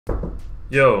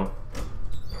Yo.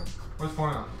 What's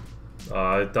going on?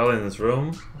 I thought in this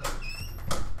room.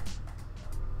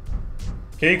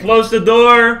 Can you close the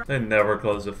door? They never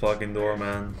close the fucking door,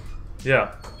 man.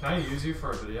 Yeah. Can I use you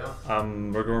for a video?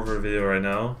 We're going for a video right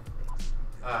now.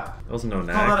 Also no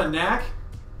NAC. Call that a NAC?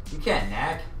 You can't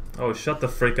NAC. Oh, shut the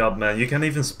frick up, man. You can't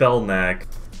even spell NAC.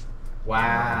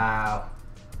 Wow.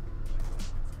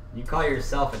 You call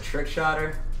yourself a trick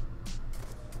shotter?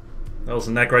 That was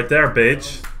a NAC right there,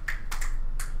 bitch.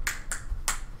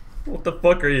 What the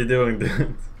fuck are you doing,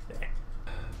 dude?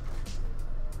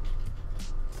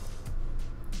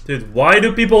 Dude, why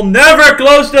do people never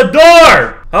close the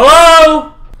door?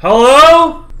 Hello?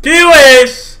 Hello?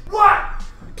 KIWIZ! What?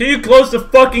 Can you close the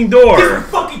fucking door? Get your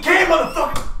fucking can,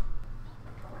 motherfucker!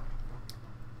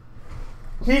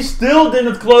 He still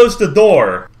didn't close the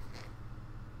door.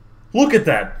 Look at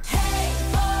that.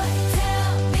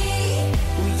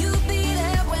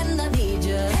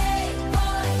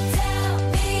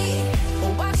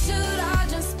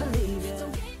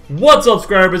 What's up,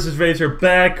 subscribers? It's Raves here,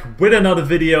 back with another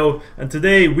video, and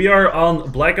today we are on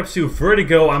Black Ops 2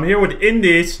 Vertigo. I'm here with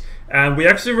Indys, and we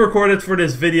actually recorded for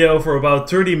this video for about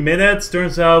 30 minutes.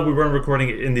 Turns out we weren't recording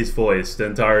Indys' voice the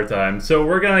entire time, so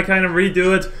we're gonna kind of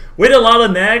redo it with a lot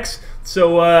of NACs.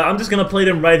 So I'm just gonna play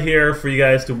them right here for you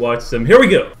guys to watch them. Here we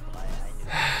go.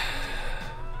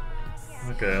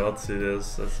 Okay, let's see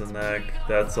this. That's a NAC.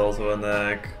 That's also a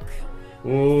NAC.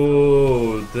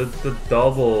 Ooh, the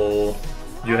double.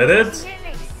 You hit it?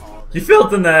 You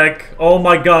felt the NAC! Oh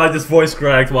my god, this voice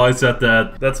cracked while I said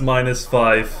that. That's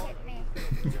 -5.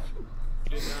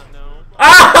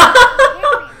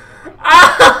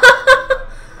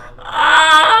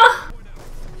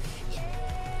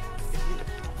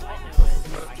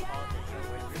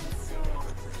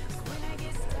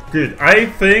 Dude, I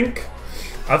think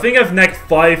I've NAC'd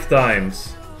 5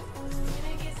 times.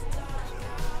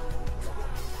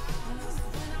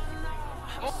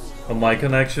 On my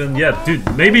connection? Yeah,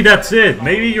 dude, maybe that's it.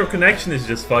 Maybe your connection is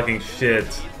just fucking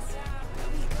shit.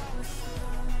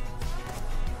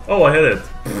 Oh, I hit it.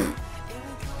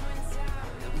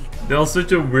 That was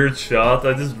such a weird shot.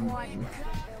 I just...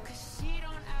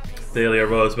 Daily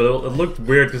arose, but it looked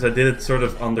weird because I did it sort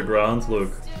of underground.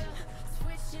 Look.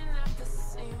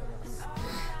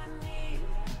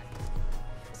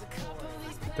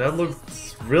 That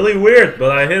looked really weird,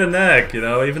 but I hit a NAC, you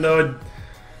know, even though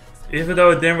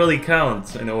it didn't really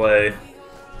count, in a way.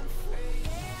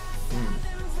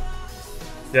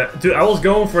 Yeah, dude, I was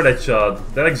going for that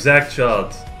shot. That exact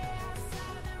shot.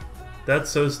 That's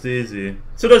so steezy.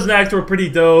 So those NACs were pretty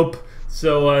dope.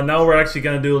 So now we're actually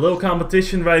gonna do a little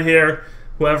competition right here.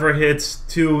 Whoever hits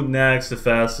 2 NACs the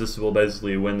fastest will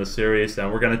basically win the series.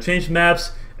 And we're gonna change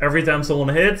maps every time someone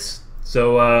hits.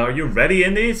 So are you ready,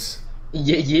 Indys?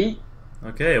 Yeah.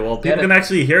 Okay, well, people can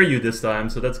actually hear you this time,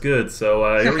 so that's good. So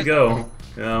here we go.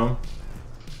 You know.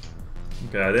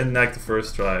 Okay, I didn't NAC the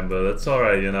first try, but that's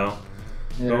alright, you know.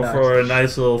 Go for a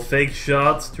nice little fake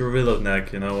shot to reload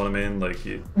NAC, you know what I mean? Like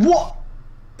you. What?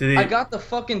 Did he? I got the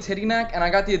fucking titty NAC and I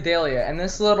got the Adalia, and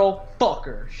this little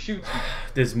fucker shoots me.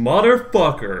 This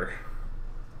motherfucker.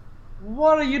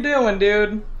 What are you doing,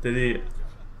 dude? Did he?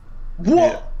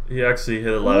 What? He actually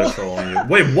hit a ladder troll on you.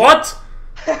 Wait, what?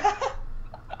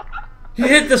 He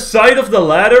hit the side of the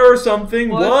ladder or something?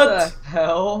 What? The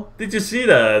hell? Did you see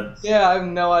that? Yeah, I have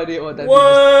no idea what that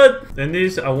What?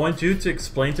 Indys, I want you to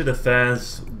explain to the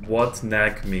fans what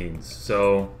NAC means.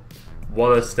 So,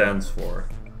 what it stands for.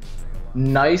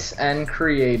 Nice and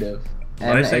creative.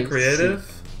 Nice and NAC. creative?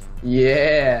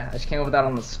 Yeah, I just came up with that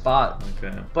on the spot.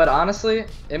 Okay. But honestly,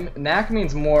 NAC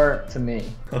means more to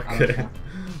me. Okay.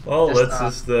 Well, let's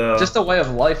just a way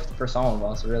of life for some of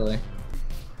us, really.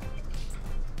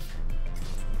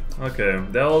 Okay,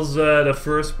 that was the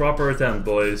first proper attempt,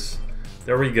 boys.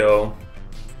 There we go.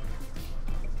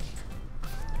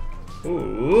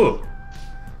 Ooh,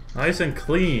 nice and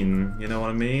clean. You know what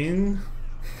I mean?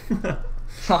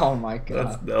 Oh my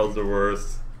god. That was the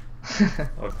worst.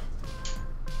 Okay.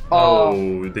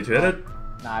 Oh, did you hit it?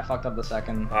 Nah, I fucked up the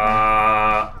second.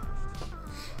 I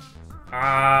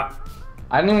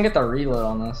didn't even get the reload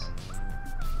on this.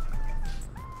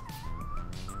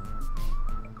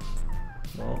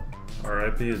 Well,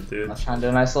 R.I.P. dude. I was trying to do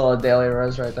a nice little daily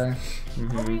rose right there.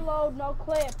 No reload, no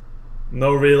clip.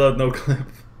 No reload, no clip.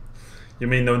 You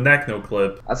mean no NAC, no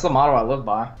clip? That's the motto I live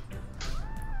by.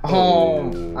 Oh,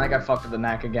 I think I fucked with the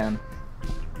NAC again.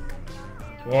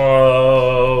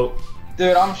 Whoa.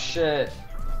 Dude, I'm shit.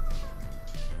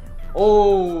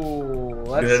 Oh,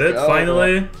 let's go. You hit it,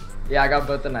 finally? Yeah, I got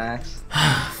both the NACs.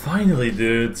 Finally,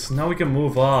 dude. Now we can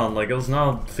move on. Like, I was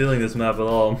not feeling this map at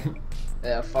all.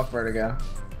 Yeah, fuck Vertigo.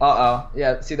 Uh-oh.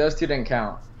 Yeah, see, those two didn't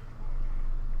count.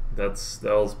 That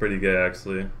was pretty gay,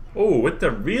 actually. Oh, with the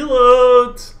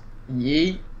reload!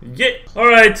 Yeet. Yeah!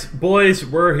 Alright, boys,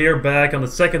 we're here back on the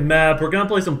second map. We're gonna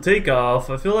play some Takeoff.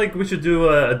 I feel like we should do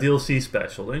a DLC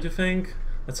special, don't you think?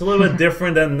 It's a little bit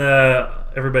different than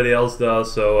everybody else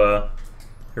does, so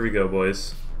here we go,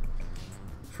 boys.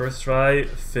 First try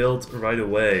failed right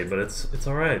away, but it's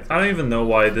alright. I don't even know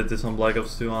why I did this on Black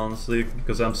Ops 2, honestly,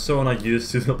 because I'm so not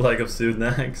used to the Black Ops 2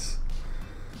 NACS.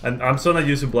 And I'm so not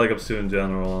used to Black Ops 2 in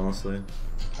general, honestly.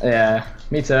 Yeah,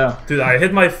 me too. Dude, I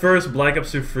hit my first Black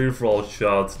Ops 2 free-for-all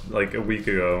shot like a week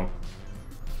ago.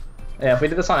 Yeah, if we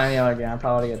did this on any other game, I'd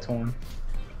probably get torn.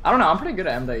 I don't know, I'm pretty good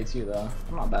at MW2 though.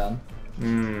 I'm not bad.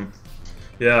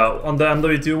 Yeah, on the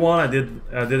MW2 one, I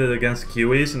did it against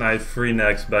KIWIZ, and I had 3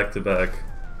 NACS back to back.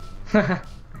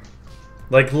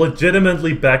 Like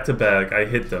legitimately back to back, I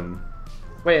hit them.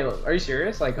 Wait, are you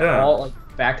serious? Like Yeah. all like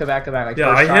back to back to back? Like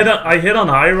Yeah, first I hit on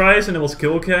high rise and it was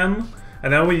kill cam,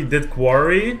 and then we did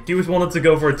quarry. KIWIZ wanted to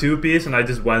go for a 2-piece, and I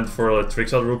just went for a trick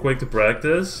shot real quick to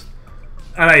practice.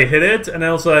 And I hit it, and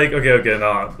I was like, okay,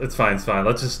 no, it's fine,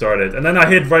 let's just start it. And then I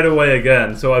hit right away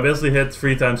again, so I basically hit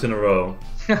 3 times in a row.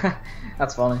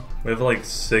 That's funny. We have like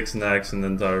 6 NACs in the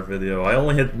entire video. I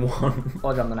only hit 1.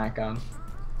 I'll jump the NAC gun.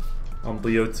 On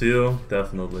BO2,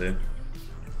 definitely.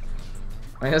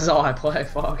 I mean, this is all I play,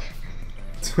 fuck.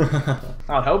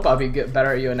 I'd hope I'd be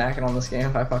better at you and NACing on this game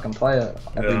if I fucking play it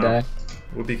every day.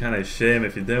 Would be kind of a shame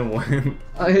if you didn't win.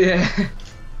 Oh yeah.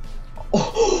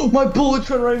 Oh, my bullet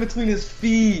went right between his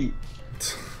feet.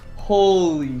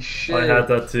 Holy shit. I had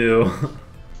that too.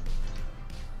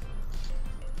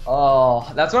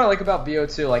 Oh, that's what I like about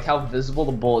BO2, like how visible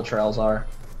the bullet trails are.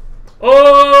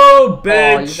 Oh,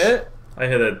 bitch! Oh, you hit? I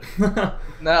hit it.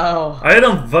 No. I hit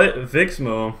on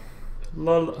Vixmo.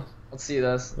 Lol. Let's see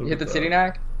this. You Look hit the at titty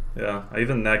that. NAC? Yeah, I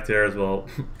even NAC'd there as well.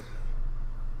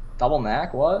 Double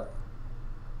NAC? What?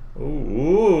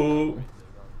 Ooh.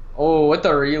 Oh, with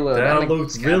the reload. That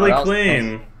looks really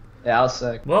clean. Yeah, that was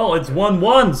sick. Well, it's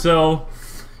 1-1, so,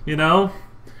 you know,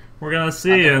 we're gonna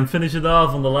see and finish it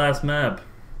off on the last map.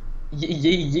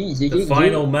 The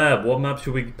final map. What map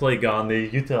should we play, Gandhi?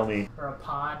 You tell me. Or a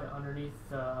pod underneath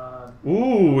the...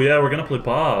 Ooh, yeah, we're gonna play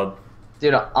pod.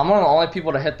 Dude, I'm one of the only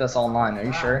people to hit this online. Are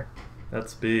you sure?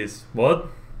 That's beast. What?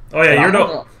 Oh yeah, Dude,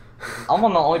 you're I'm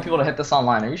one of the only people to hit this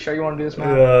online. Are you sure you want to do this,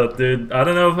 man? dude, I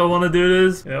don't know if I want to do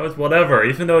this. You know, it's whatever.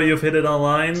 Even though you've hit it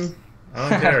online, I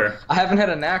don't care. I haven't hit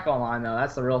a NAC online though.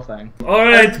 That's the real thing.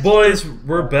 Alright, boys,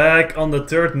 we're back on the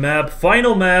 3rd map.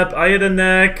 Final map. I hit a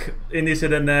NAC, Indys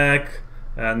hit a NAC,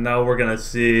 and now we're gonna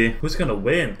see who's gonna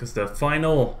win. Because the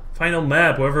final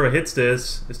map, whoever hits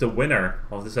this, is the winner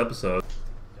of this episode.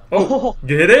 Oh,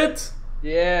 you hit it?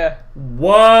 Yeah.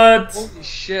 What? Holy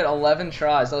shit, 11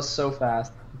 tries. That was so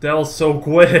fast. That was so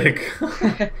quick.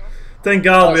 Thank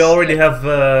God we already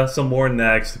have some more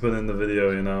NACs to put in the video,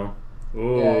 you know.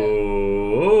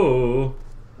 Ooh. Yeah.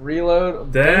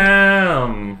 Reload.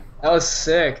 Damn. That was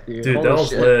sick, dude. Dude, Holy that was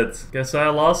shit. lit. Guess I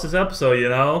lost this episode, you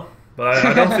know. But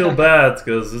I don't feel bad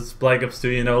because it's Black Ops 2,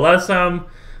 you know. Last time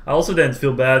I also didn't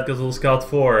feel bad because it was COD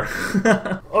 4.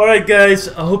 Alright guys,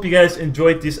 I hope you guys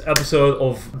enjoyed this episode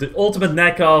of the Ultimate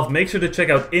NAC. Make sure to check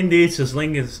out Indys.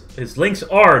 His links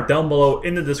are down below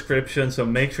in the description, so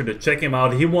make sure to check him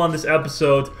out. He won this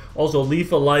episode. Also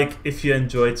leave a like if you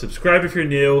enjoyed, subscribe if you're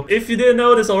new. If you didn't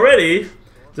know this already,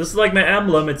 just like my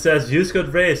emblem, it says use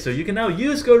code RAVES, so you can now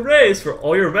use code RAVES for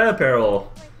all your red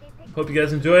apparel. Hope you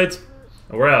guys enjoyed,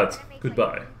 and we're out.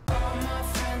 Goodbye.